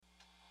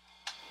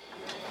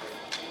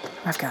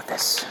I've got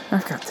this.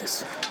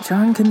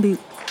 John can be...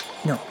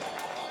 No.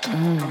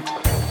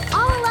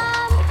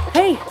 Olam!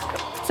 Hey!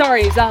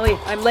 Sorry, Zali,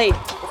 I'm late.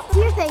 Do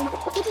your thing.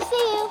 Good to see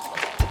you.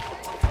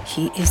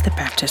 He is the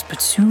Baptist,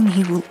 but soon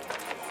he will...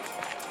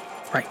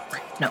 Right,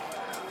 no.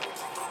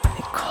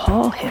 They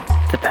call him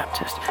the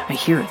Baptist. I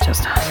hear it,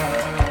 just us.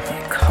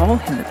 They call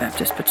him the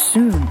Baptist, but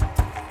soon...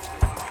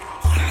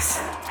 Yes.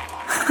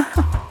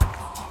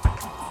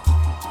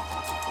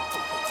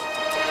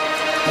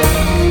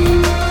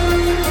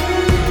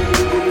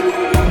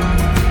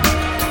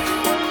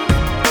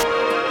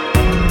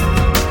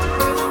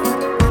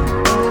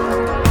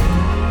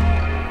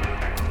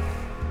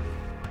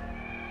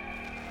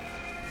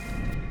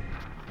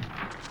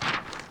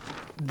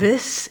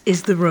 This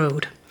is the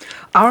road.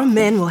 Our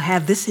men will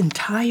have this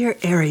entire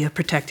area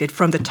protected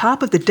from the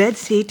top of the Dead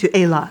Sea to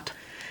Eilat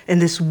in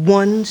this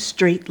one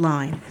straight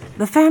line.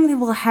 The family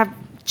will have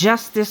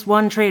just this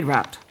one trade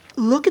route.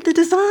 Look at the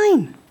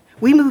design.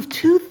 We moved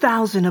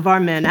 2,000 of our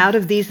men out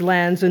of these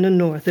lands in the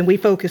north, and we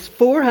focused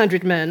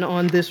 400 men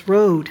on this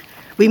road.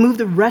 We moved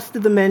the rest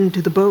of the men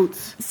to the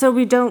boats. So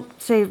we don't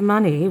save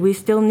money. We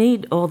still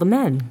need all the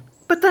men.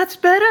 But that's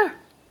better.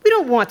 We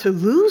don't want to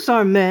lose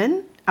our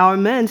men. Our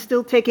men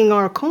still taking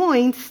our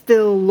coin,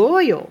 still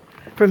loyal.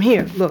 From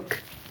here,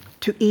 look,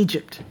 to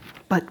Egypt,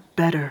 but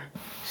better.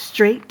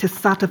 Straight to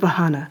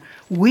Satavahana.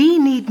 We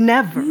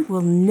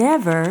will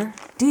never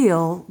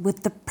deal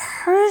with the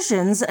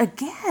Persians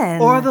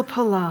again. Or the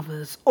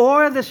Pallavas,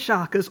 or the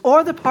Shakas,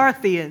 or the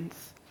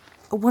Parthians.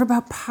 What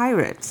about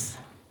pirates?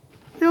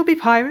 There'll be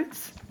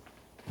pirates.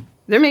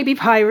 There may be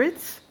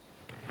pirates.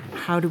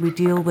 How do we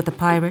deal with the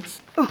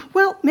pirates? Oh,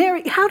 well,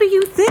 Mary, how do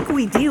you think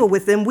we deal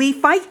with them? We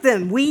fight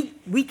them. We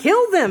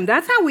kill them.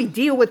 That's how we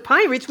deal with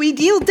pirates. We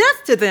deal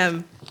death to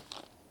them.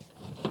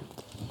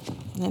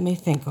 Let me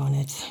think on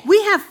it.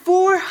 We have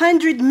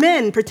 400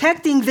 men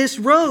protecting this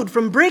road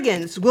from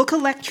brigands. We'll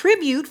collect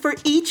tribute for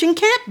each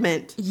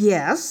encampment.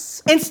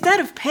 Yes. Instead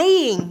of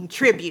paying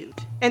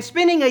tribute and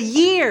spending a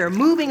year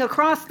moving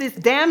across this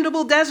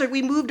damnable desert,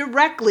 we move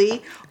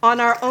directly on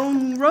our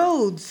own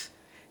roads.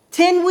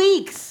 10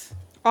 weeks.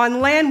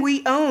 On land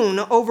we own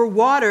over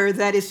water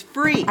that is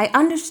free. I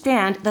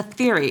understand the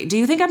theory. Do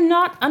you think I'm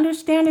not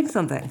understanding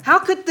something? How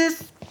could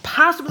this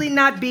possibly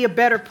not be a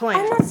better plan?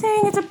 I'm not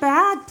saying it's a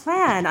bad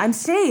plan. I'm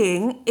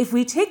saying if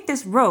we take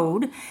this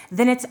road,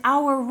 then it's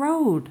our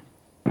road.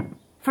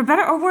 For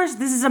better or worse,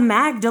 this is a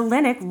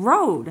Magdalenic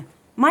road.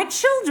 My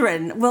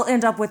children will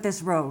end up with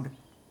this road.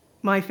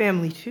 My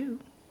family, too.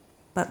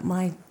 But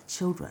my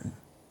children.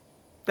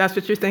 That's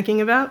what you're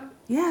thinking about?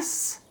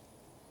 Yes.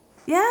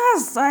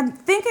 Yes, I'm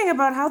thinking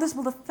about how this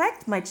will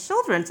affect my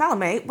children.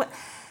 Salome,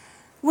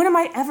 when am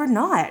I ever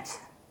not?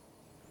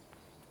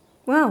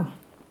 Well,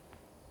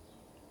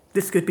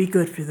 this could be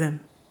good for them.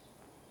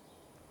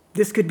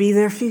 This could be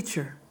their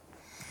future.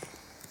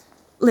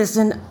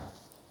 Listen,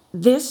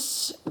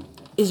 this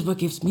is what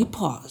gives me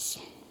pause.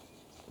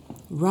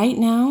 Right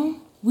now,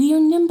 we are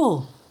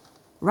nimble.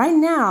 Right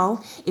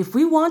now, if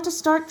we want to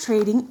start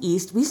trading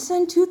east, we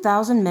send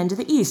 2,000 men to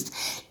the east.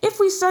 If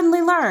we suddenly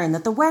learn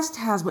that the west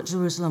has what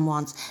Jerusalem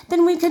wants,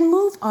 then we can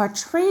move our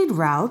trade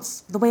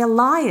routes the way a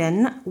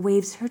lion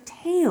waves her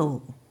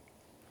tail.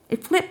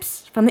 It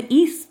flips from the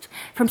east,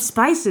 from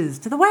spices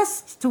to the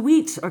west, to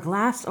wheat or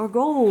glass or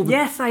gold.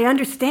 Yes, I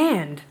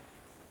understand.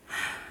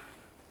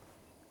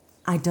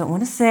 I don't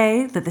want to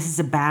say that this is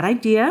a bad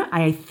idea.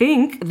 I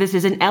think this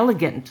is an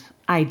elegant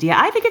idea.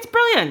 I think it's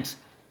brilliant.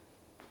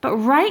 But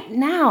right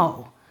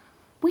now,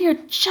 we are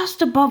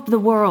just above the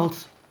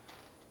world.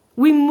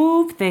 We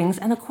move things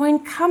and a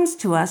coin comes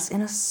to us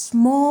in a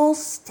small,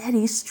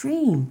 steady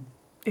stream.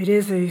 It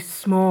is a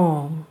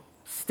small,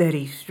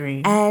 steady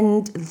stream.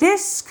 And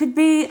this could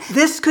be...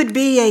 This could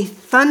be a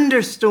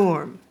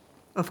thunderstorm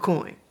of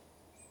coin.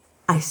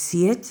 I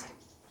see it.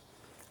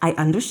 I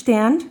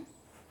understand.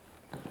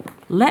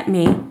 Let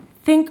me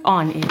think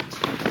on it.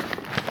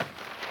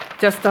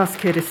 Just Us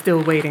Kid is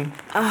still waiting.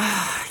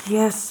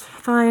 Yes,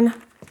 fine.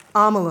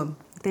 Amalam.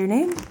 Their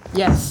name?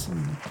 Yes.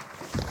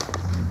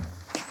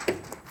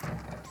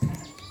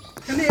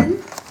 Come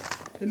in.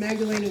 The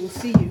Magdalena will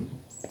see you.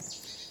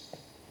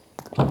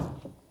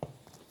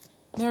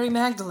 Mary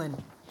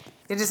Magdalene,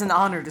 it is an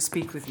honor to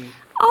speak with you.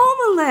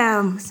 Oh,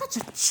 Malam, such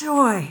a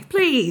joy.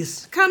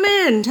 Please, come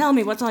in. Tell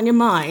me what's on your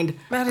mind.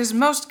 That is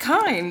most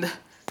kind.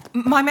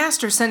 My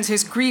master sends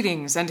his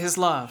greetings and his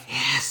love.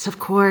 Yes, of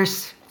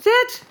course.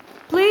 Sit,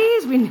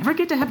 please. We never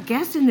get to have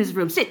guests in this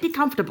room. Sit, be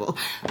comfortable.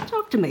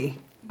 Talk to me.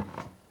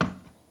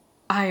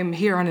 I am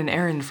here on an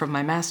errand from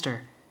my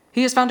master.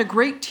 He has found a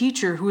great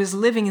teacher who is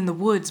living in the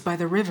woods by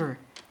the river.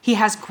 He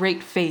has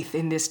great faith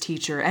in this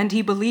teacher, and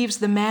he believes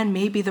the man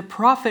may be the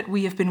prophet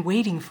we have been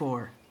waiting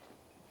for.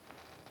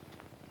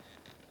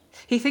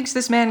 He thinks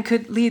this man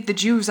could lead the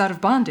Jews out of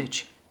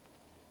bondage.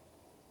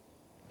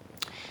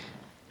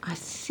 I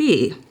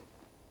see.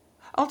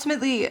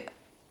 Ultimately,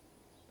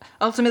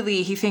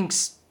 he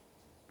thinks...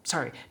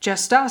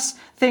 Justus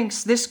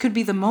thinks this could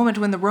be the moment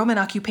when the Roman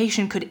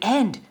occupation could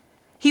end.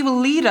 He will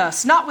lead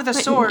us, not with a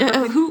sword, but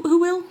with... Who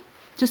will?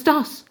 Just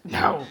us?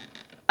 No.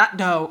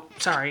 No,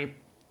 sorry.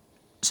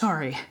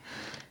 Sorry.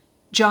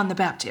 John the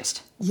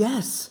Baptist.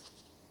 Yes.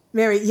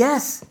 Mary,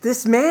 yes,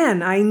 this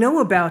man, I know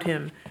about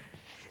him.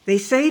 They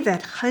say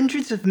that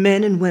hundreds of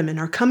men and women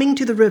are coming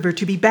to the river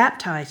to be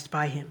baptized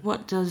by him.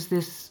 What does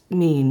this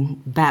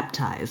mean,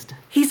 baptized?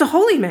 He's a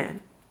holy man,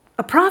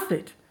 a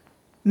prophet.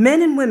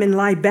 Men and women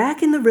lie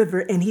back in the river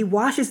and he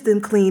washes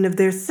them clean of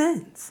their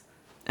sins.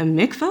 A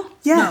mikveh?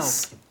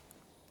 Yes. No.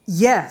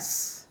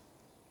 Yes.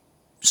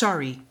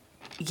 Sorry.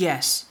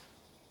 Yes.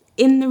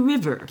 In the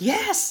river?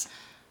 Yes.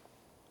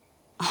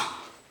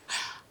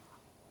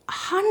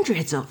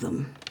 Hundreds of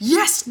them.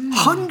 Yes,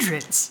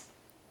 hundreds.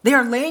 They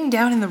are laying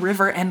down in the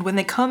river, and when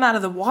they come out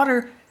of the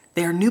water,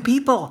 they are new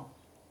people.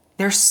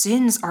 Their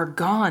sins are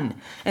gone,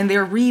 and they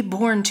are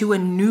reborn to a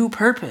new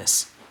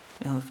purpose,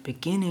 of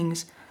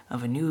beginnings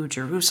of a new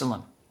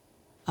Jerusalem.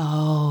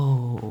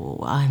 Oh,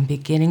 I'm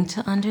beginning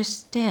to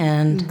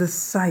understand. The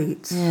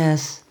sight.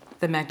 Yes.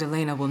 The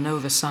Magdalena will know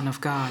the Son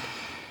of God.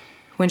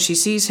 When she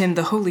sees him,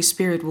 the Holy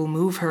Spirit will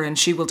move her, and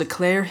she will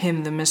declare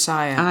him the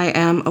Messiah. I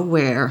am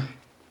aware.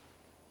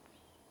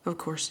 Of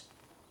course.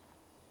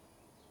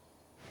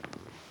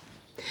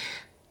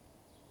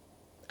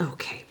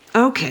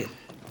 Okay.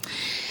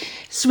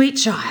 Sweet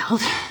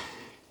child,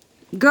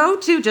 go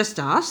to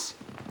Justus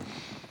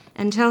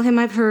and tell him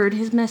I've heard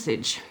his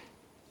message.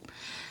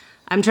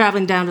 I'm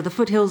traveling down to the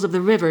foothills of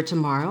the river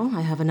tomorrow.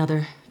 I have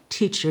another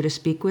teacher to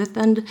speak with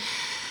and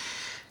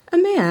a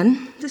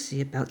man to see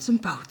about some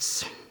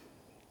boats.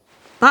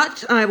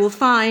 But I will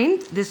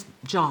find this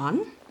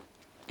John,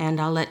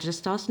 and I'll let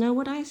Justus know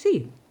what I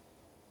see.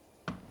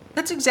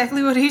 That's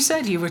exactly what he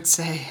said you would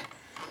say.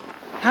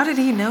 How did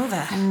he know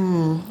that?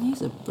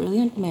 He's a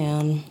brilliant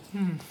man.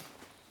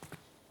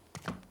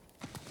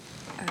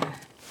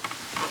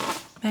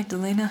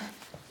 Magdalena?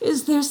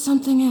 Is there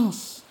something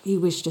else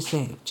you wish to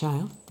say,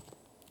 child?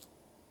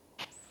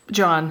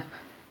 John.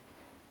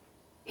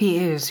 He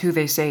is who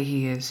they say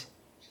he is.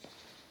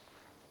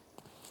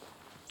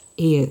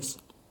 He is.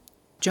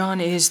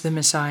 John is the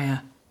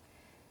Messiah.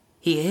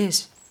 He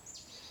is.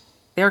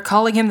 They are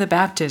calling him the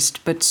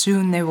Baptist, but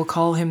soon they will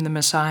call him the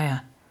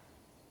Messiah.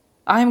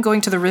 I am going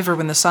to the river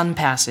when the sun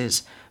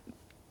passes.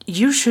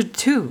 You should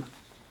too.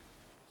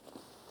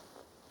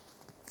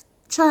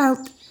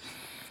 Child,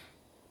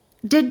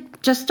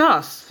 did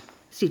Justus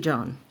see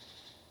John?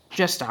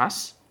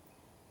 Justus?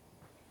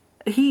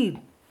 He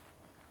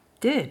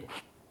did.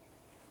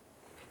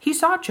 He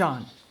saw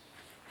John.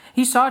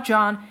 He saw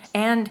John,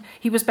 and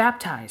he was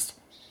baptized.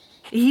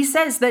 He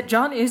says that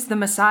John is the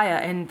Messiah,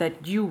 and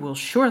that you will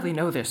surely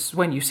know this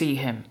when you see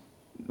him.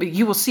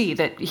 You will see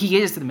that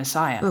he is the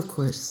Messiah. Of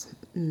course.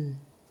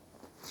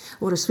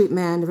 What a sweet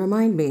man to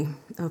remind me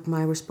of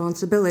my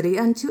responsibility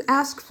and to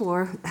ask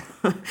for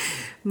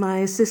my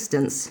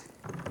assistance.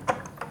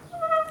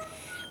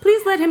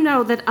 Please let him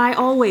know that I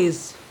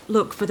always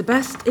look for the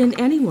best in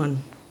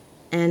anyone.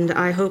 And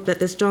I hope that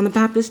this John the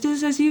Baptist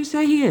is as you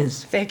say he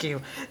is. Thank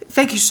you.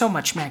 Thank you so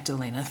much,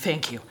 Magdalena.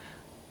 Thank you.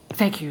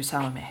 Thank you,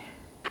 Salome.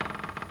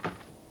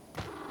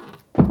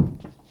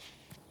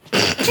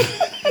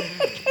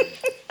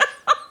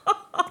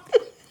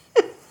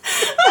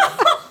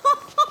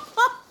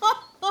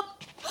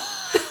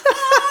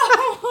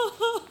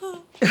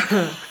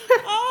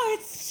 Oh,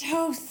 it's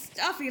so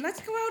stuffy. Let's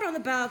go out on the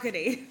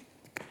balcony.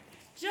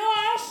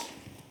 Josh,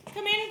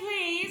 come in,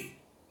 please.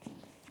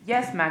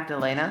 Yes,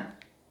 Magdalena.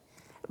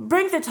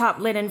 Bring the top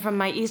linen from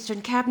my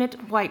eastern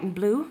cabinet, white and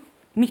blue.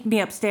 Meet me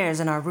upstairs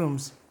in our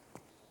rooms.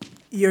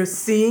 You're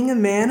seeing a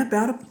man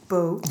about a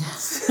boat?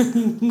 Yes.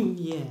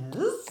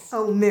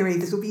 Oh, Mary,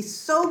 this will be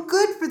so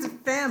good for the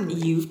family.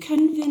 You've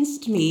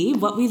convinced me.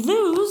 What we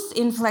lose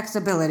in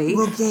flexibility...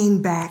 We'll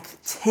gain back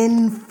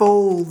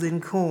tenfold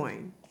in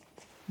coin.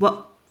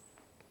 Well,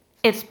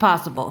 it's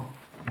possible.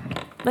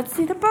 Let's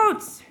see the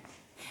boats.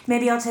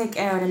 Maybe I'll take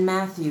Aaron and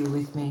Matthew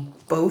with me.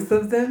 Both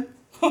of them?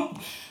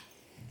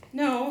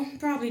 No,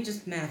 probably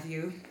just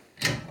Matthew.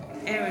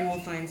 Aaron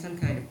will find some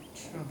kind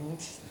of trouble.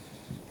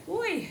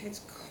 Boy,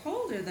 it's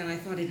colder than I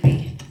thought it'd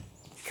be.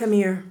 Come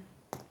here.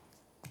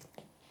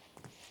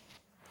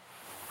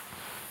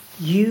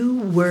 You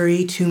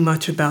worry too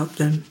much about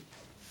them.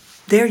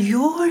 They're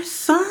your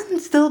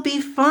sons. They'll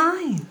be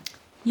fine.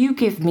 You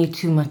give me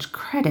too much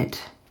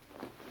credit.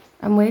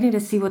 I'm waiting to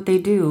see what they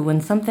do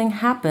when something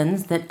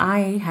happens that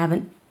I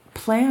haven't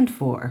planned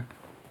for.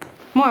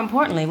 More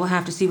importantly, we'll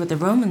have to see what the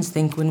Romans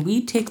think when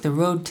we take the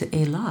road to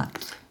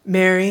Eilat.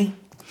 Mary,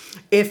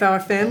 if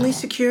our family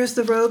secures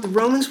the road, the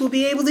Romans will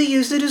be able to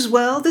use it as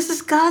well. This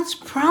is God's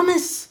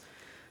promise.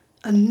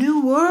 A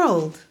new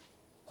world.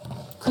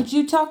 Could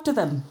you talk to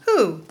them?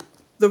 Who?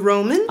 The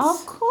Romans?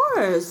 Of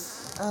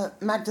course.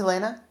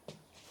 Magdalena?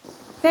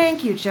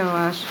 Thank you,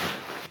 Joash.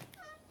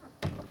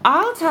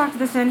 I'll talk to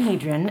the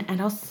Sanhedrin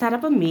and I'll set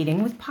up a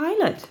meeting with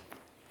Pilate.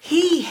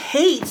 He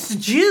hates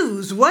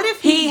Jews. What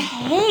if He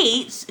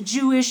hates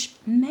Jewish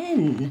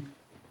men.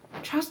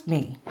 Trust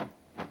me.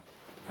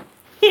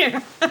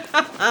 Here.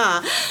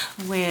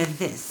 Wear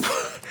this.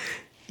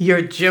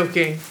 You're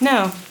joking.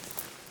 No.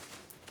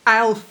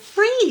 I'll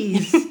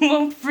freeze.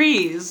 Won't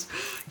freeze,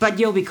 but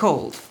you'll be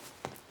cold.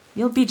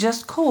 You'll be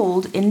just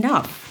cold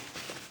enough.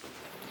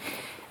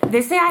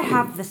 They say I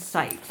have the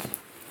sight,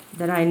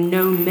 that I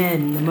know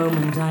men the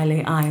moment I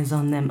lay eyes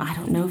on them. I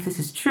don't know if this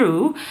is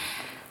true,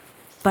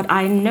 but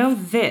I know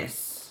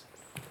this.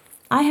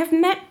 I have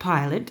met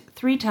Pilate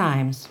 3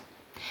 times,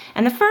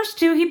 and the first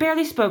 2 he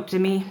barely spoke to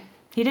me.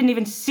 He didn't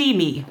even see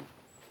me.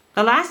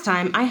 The last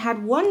time I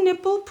had one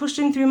nipple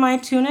pushing through my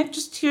tunic,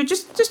 just here,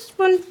 just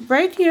one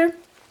right here.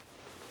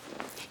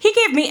 He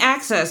gave me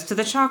access to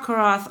the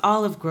Chakarath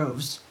olive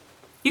groves.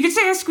 You could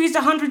say I squeezed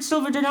 100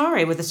 silver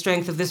denarii with the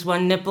strength of this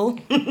one nipple.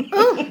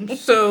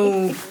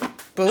 So,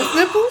 both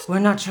nipples? We're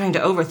not trying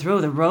to overthrow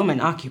the Roman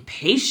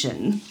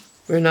occupation.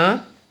 We're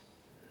not?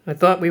 I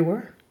thought we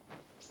were.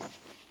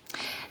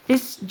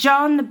 This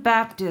John the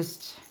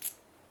Baptist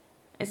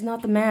is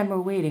not the man we're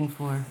waiting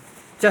for.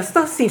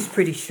 Justus seems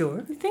pretty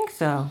sure. I think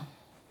so.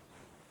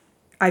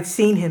 I've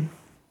seen him.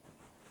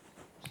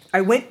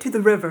 I went to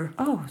the river.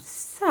 Oh,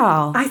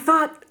 Sal. I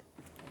thought...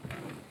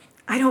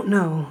 I don't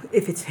know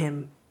if it's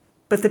him,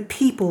 but the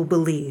people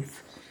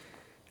believe.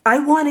 I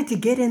wanted to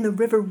get in the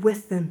river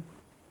with them.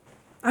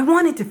 I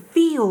wanted to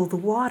feel the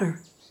water.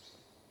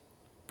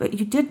 But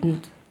you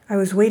didn't. I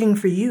was waiting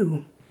for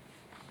you.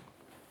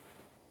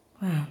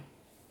 Well,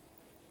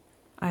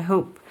 I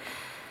hope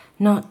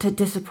not to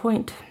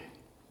disappoint.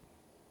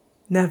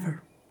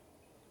 Never.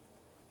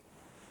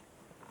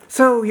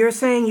 So you're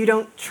saying you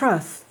don't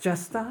trust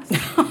Justus? Do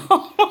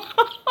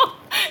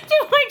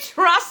I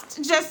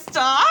trust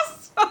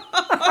Justus?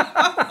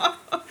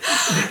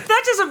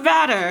 That doesn't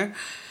matter.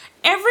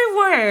 Every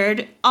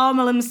word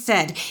Amalim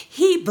said,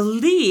 he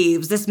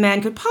believes this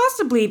man could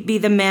possibly be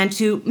the man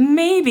to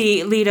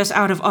maybe lead us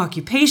out of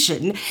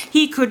occupation.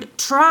 He could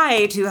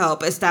try to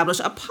help establish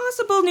a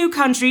possible new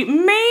country,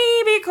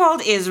 maybe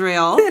called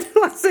Israel. It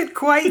wasn't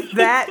quite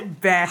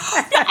that bad.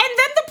 And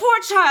then the poor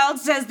child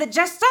says that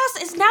Justus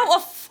is now a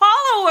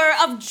follower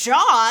of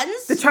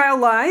John's. The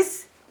child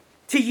lies?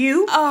 To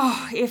you?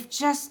 Oh, if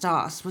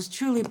Justus was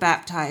truly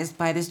baptized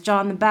by this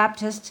John the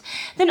Baptist,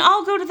 then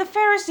I'll go to the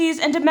Pharisees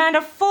and demand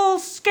a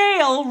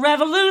full-scale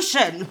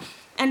revolution.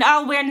 And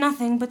I'll wear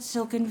nothing but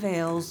silken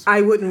veils.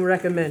 I wouldn't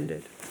recommend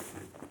it.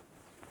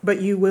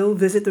 But you will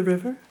visit the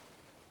river?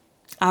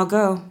 I'll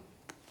go.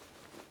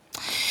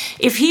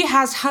 If he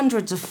has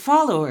hundreds of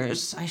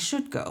followers, I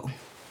should go.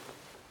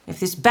 If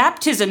this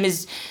baptism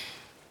is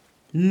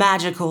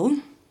magical,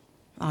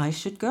 I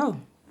should go.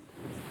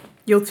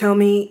 You'll tell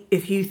me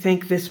if you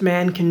think this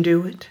man can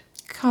do it?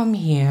 Come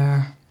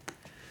here.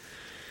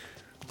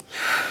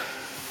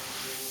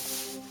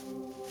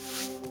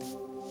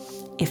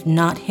 If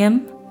not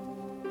him,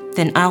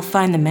 then I'll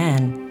find the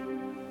man.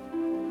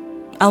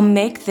 I'll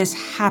make this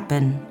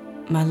happen,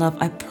 my love,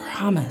 I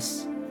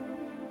promise.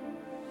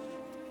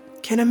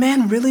 Can a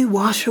man really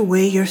wash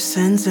away your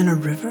sins in a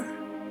river?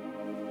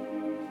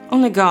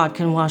 Only God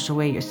can wash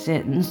away your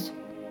sins.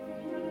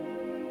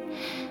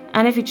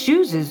 And if he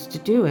chooses to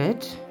do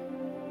it,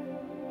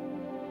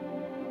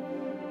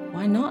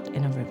 why not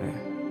in a river?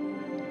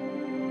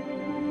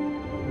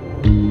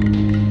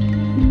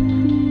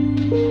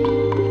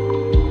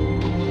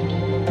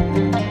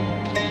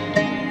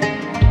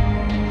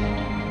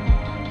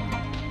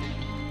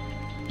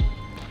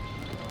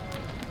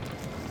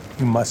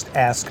 You must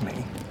ask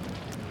me.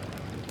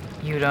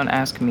 You don't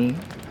ask me.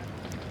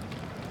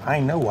 I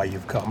know why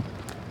you've come.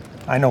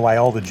 I know why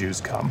all the Jews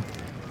come.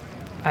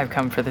 I've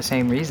come for the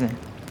same reason.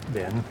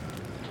 Then,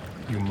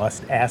 you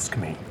must ask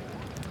me.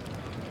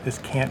 This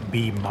can't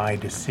be my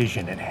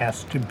decision. It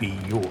has to be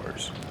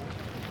yours.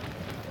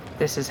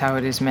 This is how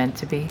it is meant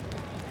to be.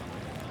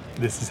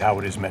 This is how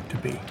it is meant to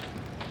be.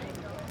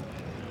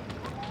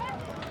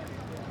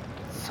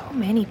 So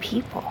many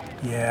people.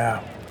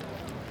 Yeah.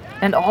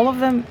 And all of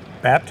them,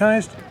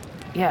 Baptized?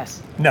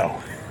 yes.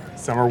 No.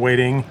 Some are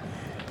waiting.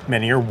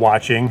 Many are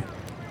watching.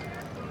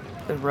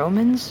 The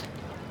Romans?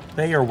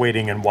 They are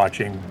waiting and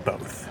watching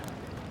both.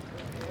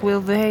 Will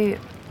they...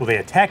 Will they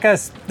attack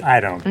us? I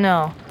don't.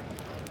 No.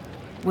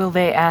 Will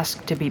they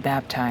ask to be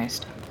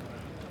baptized?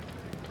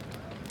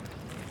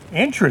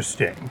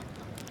 Interesting.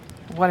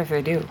 What if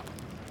they do?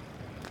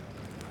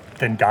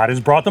 Then God has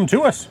brought them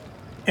to us.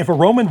 If a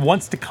Roman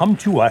wants to come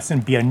to us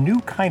and be a new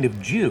kind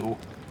of Jew,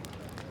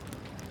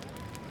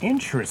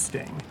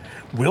 interesting.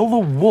 Will the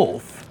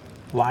wolf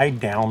lie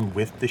down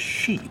with the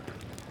sheep?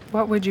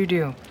 What would you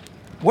do?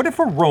 What if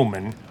a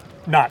Roman,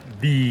 not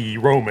the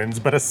Romans,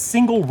 but a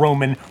single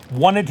Roman,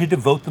 wanted to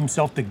devote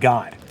themselves to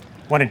God?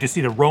 Wanted to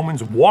see the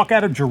Romans walk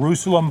out of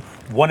Jerusalem,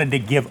 wanted to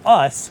give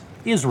us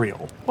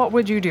Israel. What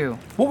would you do?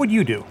 What would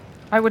you do?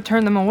 I would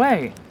turn them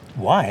away.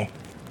 Why?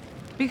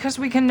 Because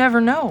we can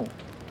never know.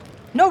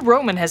 No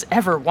Roman has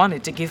ever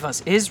wanted to give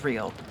us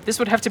Israel. This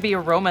would have to be a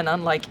Roman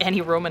unlike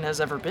any Roman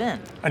has ever been.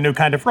 A new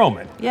kind of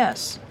Roman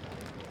Yes.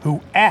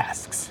 who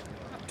asks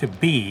to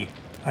be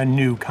a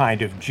new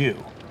kind of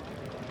Jew.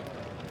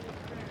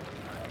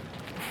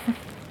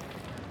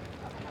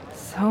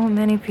 So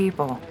many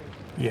people.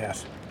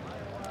 Yes.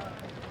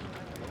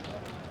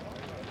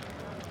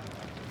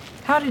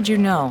 How did you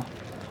know?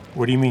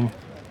 What do you mean?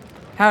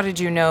 How did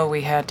you know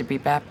we had to be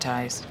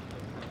baptized?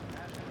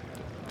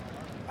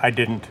 I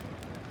didn't.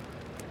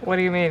 What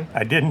do you mean?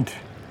 I didn't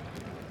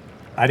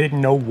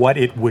know what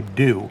it would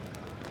do.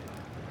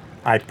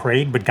 I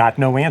prayed but got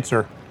no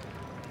answer.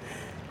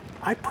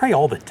 I pray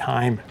all the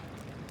time.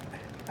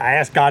 I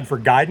ask God for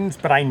guidance,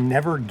 but I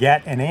never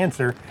get an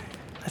answer.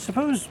 I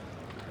suppose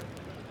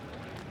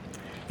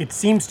it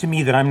seems to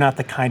me that I'm not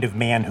the kind of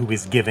man who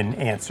is given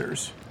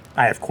answers.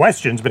 I have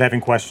questions, but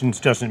having questions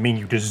doesn't mean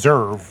you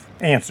deserve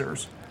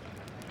answers.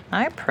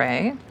 I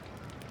pray.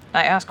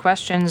 I ask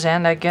questions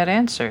and I get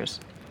answers.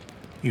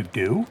 You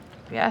do?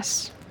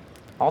 Yes.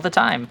 All the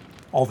time.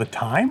 All the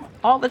time?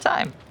 All the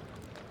time.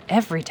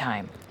 Every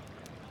time.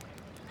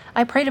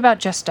 I prayed about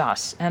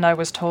Justus, and I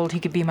was told he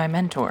could be my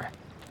mentor.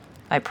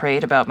 I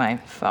prayed about my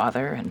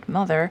father and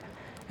mother,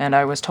 and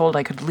I was told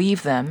I could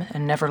leave them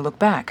and never look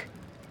back.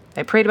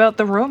 I prayed about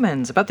the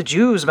Romans, about the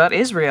Jews, about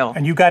Israel.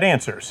 And you got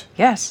answers?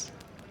 Yes.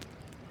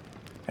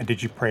 And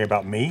did you pray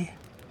about me?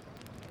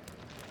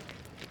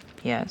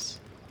 Yes.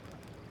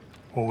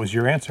 What was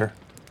your answer?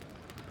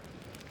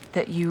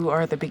 That you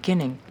are the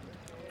beginning.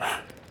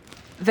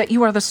 That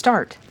you are the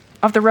start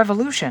of the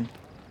revolution.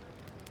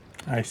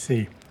 I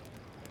see.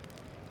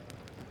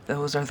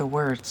 Those are the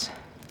words.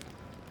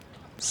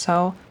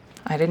 So,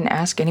 I didn't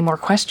ask any more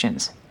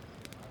questions.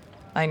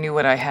 I knew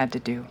what I had to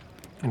do.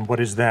 And what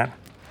is that?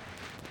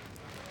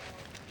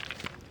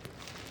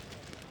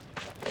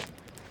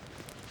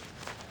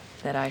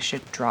 That I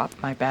should drop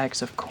my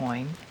bags of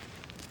coin.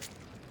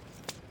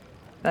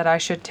 That I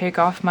should take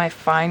off my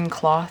fine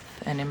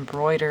cloth and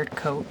embroidered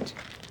coat.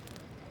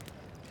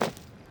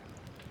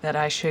 That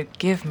I should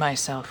give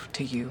myself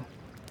to you.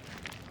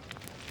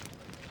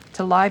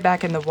 To lie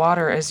back in the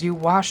water as you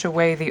wash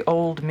away the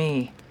old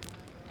me.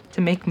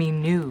 To make me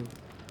new.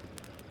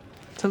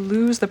 To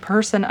lose the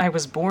person I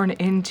was born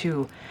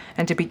into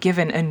and to be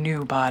given a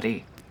new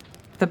body.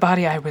 The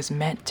body I was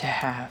meant to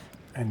have.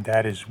 And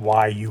that is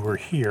why you were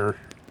here,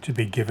 to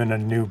be given a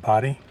new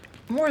body?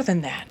 More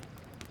than that.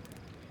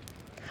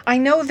 I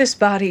know this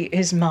body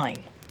is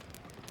mine.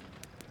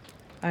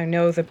 I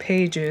know the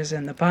pages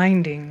and the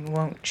binding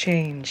won't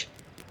change.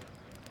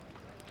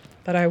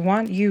 But I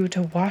want you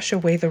to wash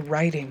away the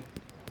writing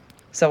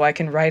so I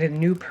can write a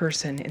new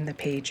person in the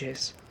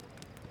pages.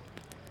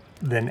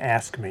 Then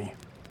ask me.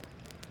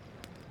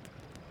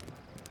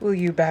 Will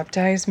you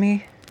baptize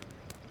me?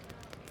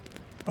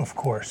 Of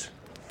course.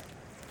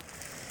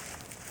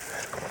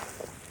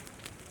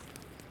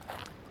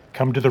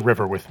 Come to the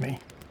river with me.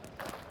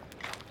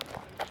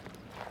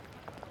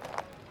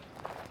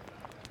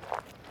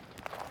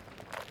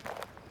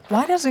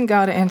 Why doesn't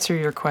God answer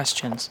your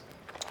questions?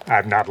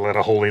 I've not led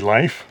a holy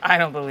life. I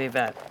don't believe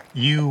that.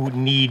 You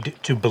need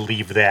to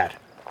believe that.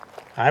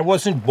 I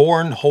wasn't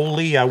born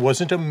holy. I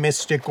wasn't a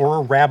mystic or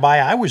a rabbi.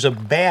 I was a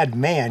bad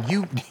man.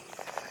 You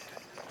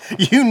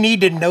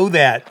need to know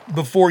that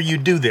before you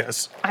do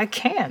this. I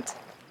can't.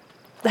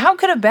 How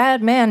could a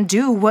bad man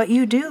do what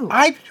you do?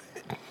 I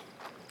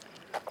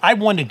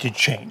wanted to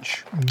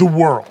change the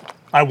world.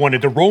 I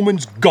wanted the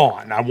Romans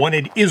gone. I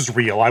wanted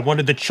Israel. I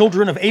wanted the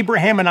children of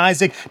Abraham and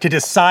Isaac to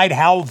decide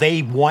how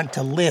they want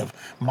to live.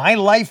 My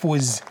life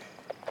was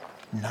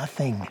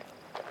nothing.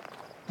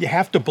 You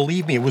have to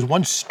believe me. It was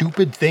one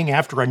stupid thing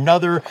after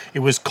another. It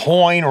was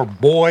coin or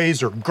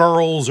boys or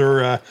girls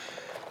or...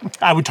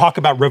 I would talk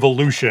about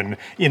revolution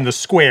in the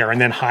square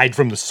and then hide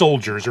from the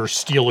soldiers or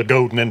steal a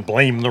goat and then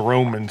blame the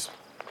Romans.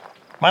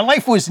 My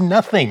life was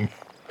nothing.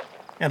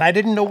 And I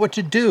didn't know what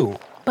to do.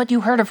 But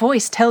you heard a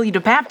voice tell you to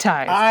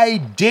baptize. I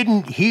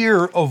didn't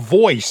hear a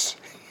voice.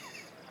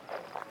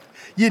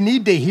 You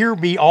need to hear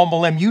me,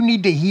 Almalem. You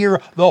need to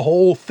hear the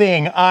whole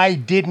thing. I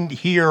didn't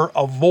hear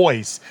a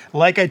voice.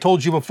 Like I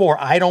told you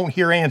before, I don't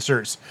hear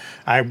answers.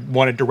 I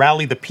wanted to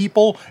rally the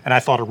people, and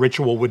I thought a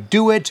ritual would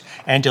do it,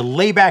 and to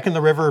lay back in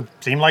the river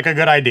seemed like a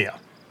good idea.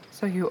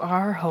 So you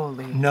are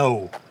holy.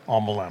 No,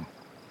 Almalem.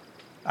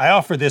 I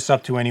offer this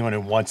up to anyone who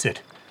wants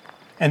it.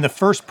 And the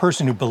first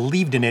person who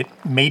believed in it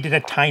made it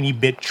a tiny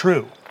bit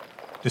true.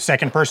 The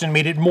second person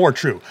made it more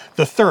true.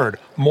 The third,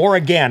 more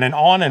again, and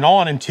on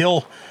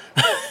until...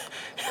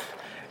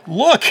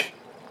 Look!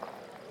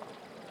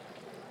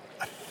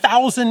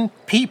 1,000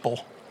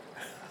 people.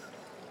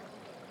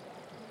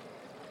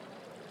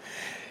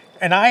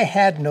 And I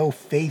had no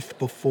faith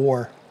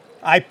before.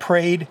 I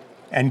prayed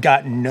and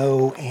got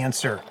no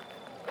answer.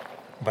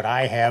 But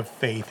I have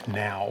faith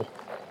now.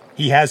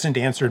 He hasn't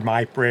answered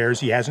my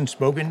prayers. He hasn't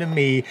spoken to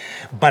me.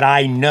 But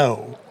I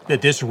know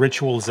that this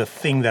ritual is a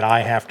thing that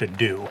I have to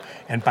do.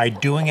 And by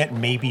doing it,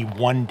 maybe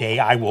one day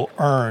I will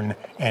earn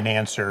an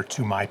answer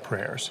to my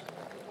prayers.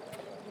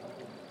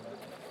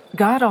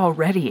 God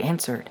already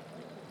answered.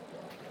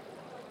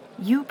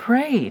 You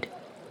prayed.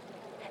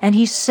 And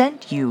he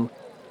sent you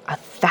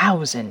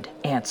 1,000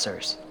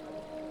 answers.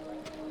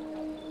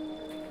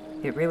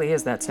 It really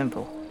is that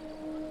simple.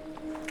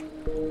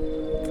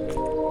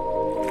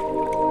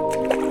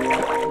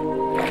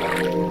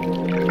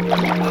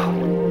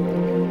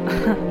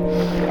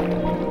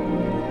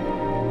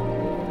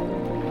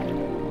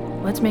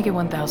 Let's make it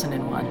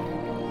 1001.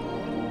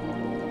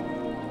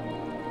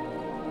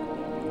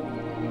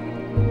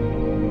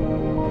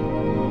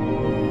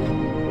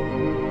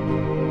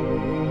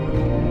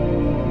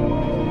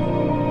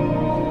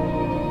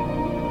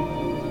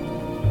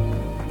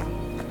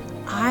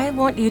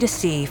 want you to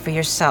see for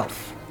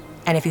yourself.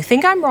 And if you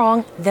think I'm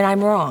wrong, then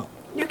I'm wrong.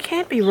 You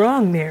can't be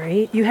wrong,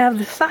 Mary. You have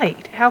the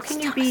sight. How can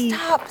you be...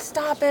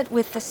 Stop it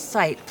with the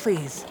sight,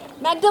 please.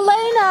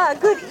 Magdalena,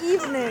 good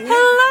evening.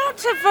 Hello,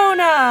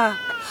 Tavona.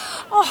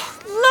 Oh,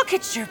 look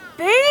at your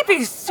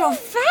babies, so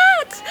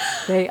fat.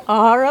 They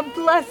are a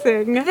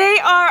blessing. They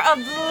are a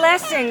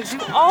blessing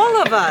to all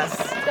of us.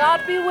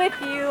 God be with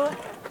you.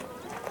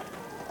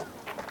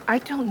 I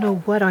don't know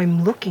what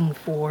I'm looking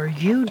for.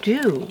 You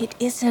do. It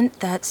isn't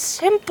that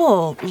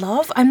simple,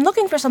 love. I'm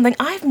looking for something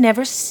I've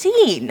never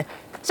seen.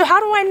 So how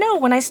do I know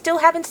when I still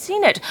haven't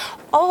seen it?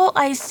 All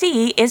I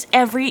see is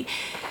every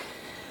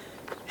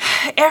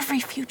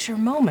future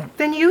moment.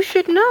 Then you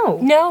should know.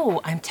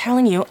 No, I'm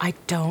telling you, I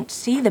don't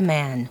see the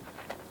man.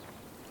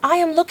 I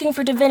am looking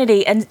for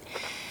divinity and...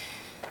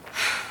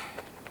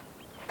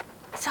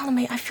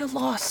 Salome, I feel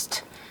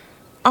lost.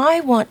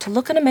 I want to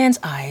look in a man's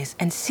eyes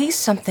and see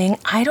something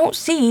I don't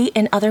see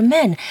in other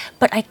men,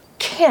 but I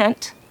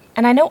can't,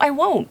 and I know I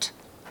won't.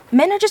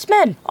 Men are just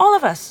men, all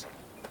of us.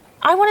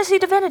 I want to see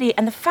divinity,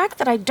 and the fact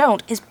that I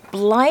don't is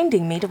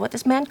blinding me to what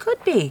this man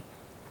could be.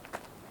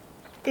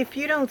 If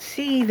you don't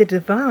see the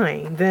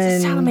divine,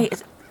 then... Salome,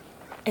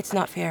 it's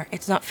not fair.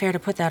 It's not fair to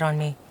put that on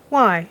me.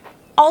 Why?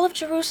 All of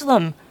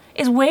Jerusalem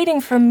is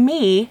waiting for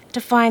me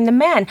to find the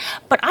man,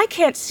 but I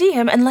can't see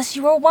him unless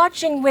you are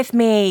watching with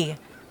me.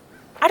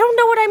 I don't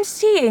know what I'm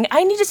seeing.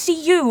 I need to see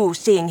you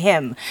seeing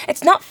him.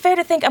 It's not fair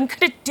to think I'm going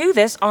to do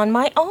this on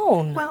my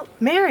own. Well,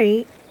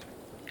 Mary,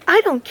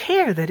 I don't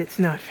care that it's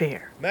not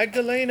fair.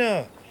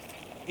 Magdalena,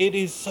 it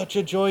is such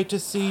a joy to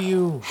see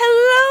you.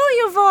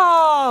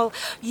 Hello, Yuval.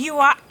 You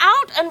are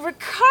out and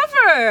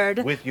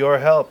recovered. With your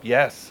help,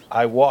 yes,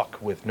 I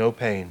walk with no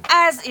pain.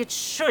 As it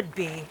should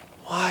be.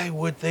 Why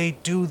would they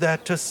do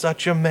that to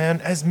such a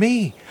man as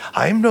me?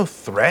 I am no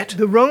threat.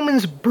 The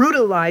Romans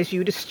brutalize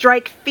you to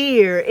strike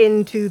fear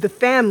into the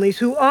families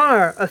who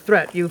are a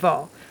threat,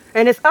 Yuval.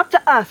 And it's up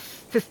to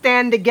us to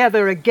stand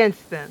together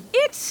against them.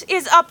 It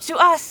is up to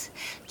us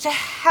to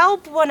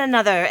help one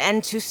another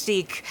and to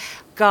seek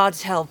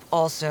God's help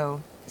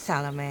also,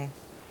 Salome.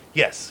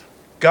 Yes,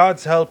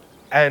 God's help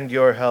and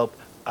your help,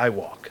 I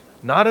walk.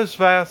 Not as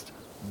fast,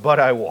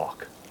 but I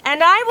walk.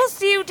 And I will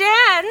see you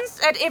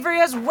dance at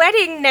Ivria's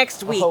wedding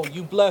next week. Oh,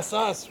 you bless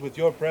us with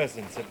your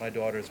presence at my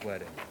daughter's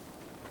wedding.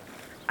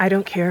 I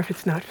don't care if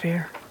it's not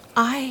fair.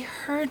 I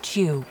heard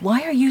you.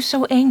 Why are you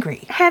so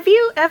angry? Have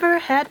you ever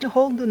had to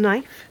hold the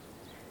knife?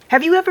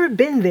 Have you ever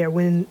been there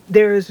when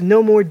there's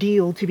no more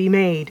deal to be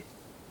made?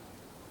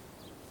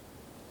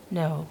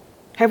 No.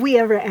 Have we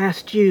ever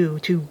asked you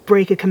to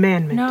break a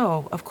commandment?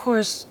 No, of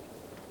course.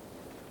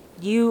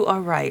 You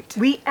are right.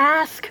 We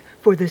ask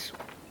for this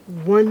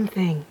one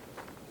thing.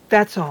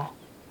 That's all.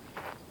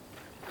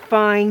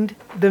 Find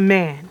the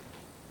man.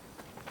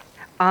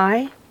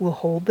 I will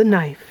hold the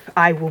knife.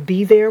 I will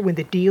be there when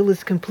the deal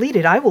is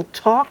completed. I will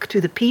talk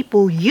to the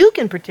people you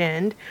can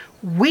pretend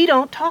we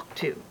don't talk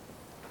to.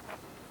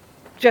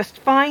 Just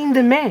find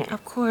the man.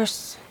 Of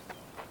course.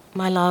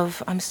 My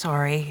love, I'm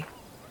sorry.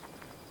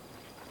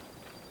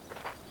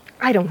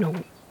 I don't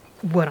know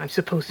what I'm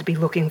supposed to be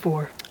looking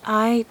for.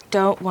 I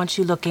don't want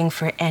you looking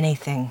for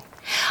anything.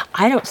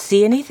 I don't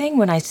see anything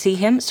when I see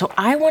him, so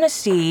I want to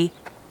see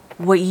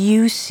what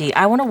you see.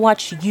 I want to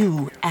watch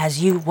you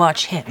as you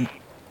watch him.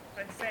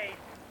 And say,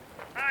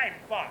 I'm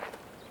fine.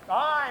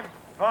 I'm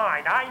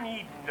fine. I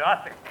need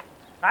nothing.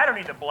 I don't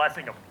need the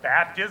blessing of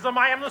baptism.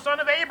 I am the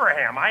son of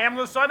Abraham. I am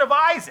the son of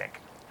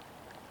Isaac.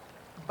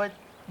 But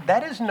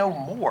that is no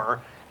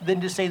more than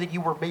to say that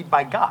you were made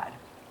by God.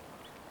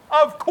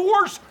 Of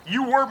course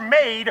you were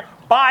made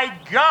by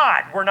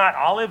God. Were not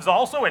olives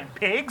also and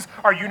pigs?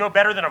 Are you no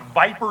better than a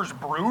viper's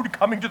brood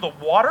coming to the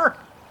water?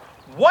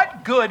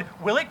 What good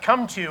will it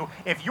come to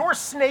if your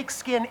snake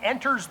skin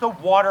enters the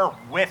water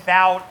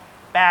without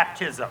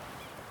baptism?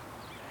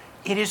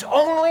 It is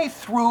only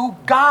through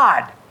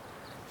God,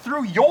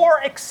 through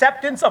your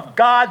acceptance of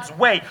God's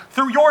way,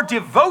 through your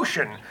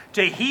devotion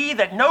to He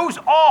that knows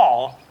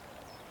all,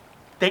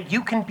 that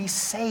you can be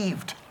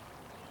saved.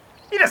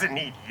 He doesn't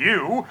need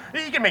you.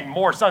 He can make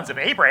more sons of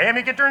Abraham.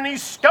 He can turn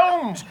these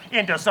stones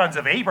into sons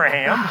of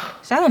Abraham.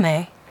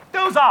 Salome.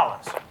 Those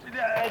olives,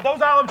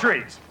 those olive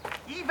trees.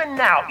 Even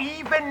now,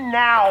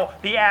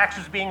 the axe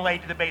is being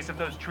laid to the base of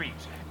those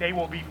trees. They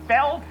will be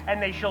felled,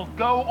 and they shall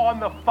go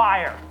on the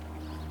fire.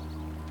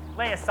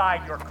 Lay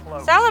aside your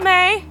clothes.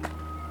 Salome!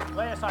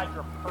 Lay aside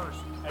your purse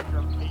and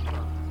your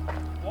paper.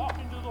 Walk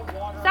into the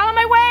water.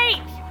 Salome, wait!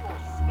 Keep your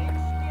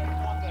snakeskin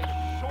on the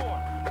shore.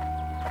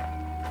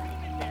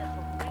 Leave it there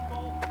to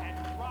wrinkle and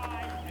dry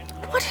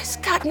and What has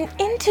gotten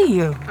into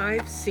you?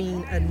 I've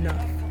seen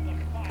enough.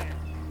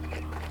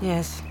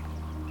 Yes.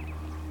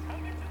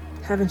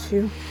 Haven't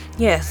you?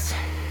 Yes.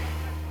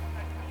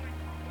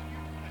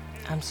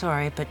 I'm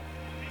sorry, but...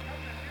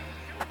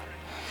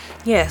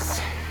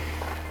 Yes.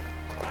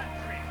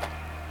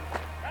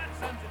 Not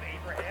sons of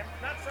Abraham,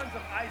 not sons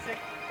of Isaac,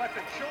 but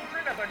the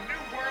children of a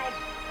new world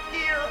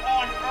here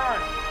on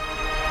earth.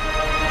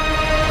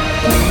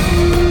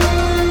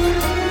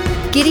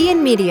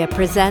 Gideon Media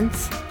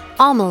presents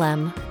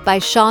Amalem, by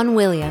Sean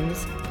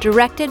Williams.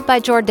 Directed by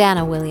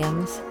Jordana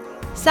Williams.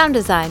 Sound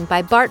design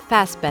by Bart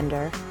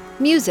Fassbender.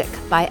 Music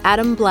by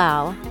Adam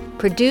Blau.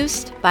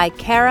 Produced by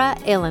Kara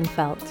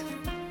Ehlenfelt.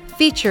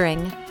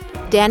 Featuring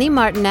Danny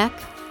Martinek,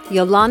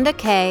 Yolanda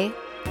Kay,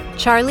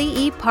 Charlie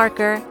E.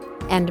 Parker,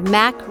 and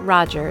Mac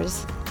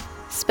Rogers.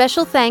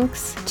 Special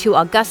thanks to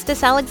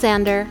Augustus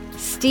Alexander,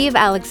 Steve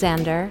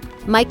Alexander,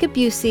 Micah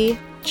Busey,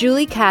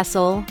 Julie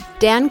Castle,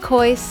 Dan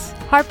Coyce,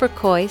 Harper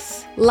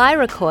Coyce,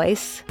 Lyra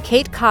Coyce,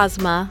 Kate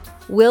Cosma,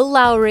 Will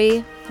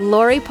Lowry,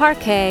 Lori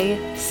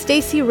Parquet,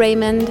 Stacy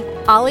Raymond,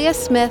 Alia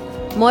Smith,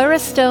 Moira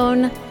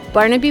Stone,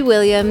 Barnaby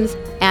Williams,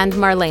 and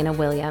Marlena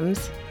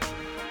Williams.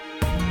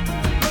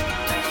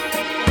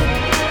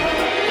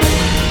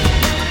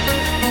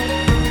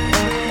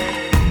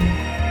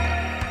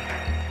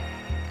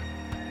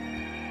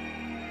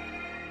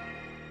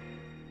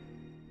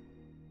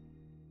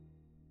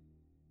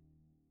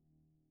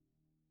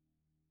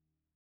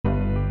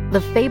 The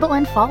Fable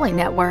and Folly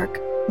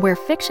Network, where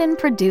fiction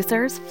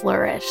producers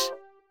flourish.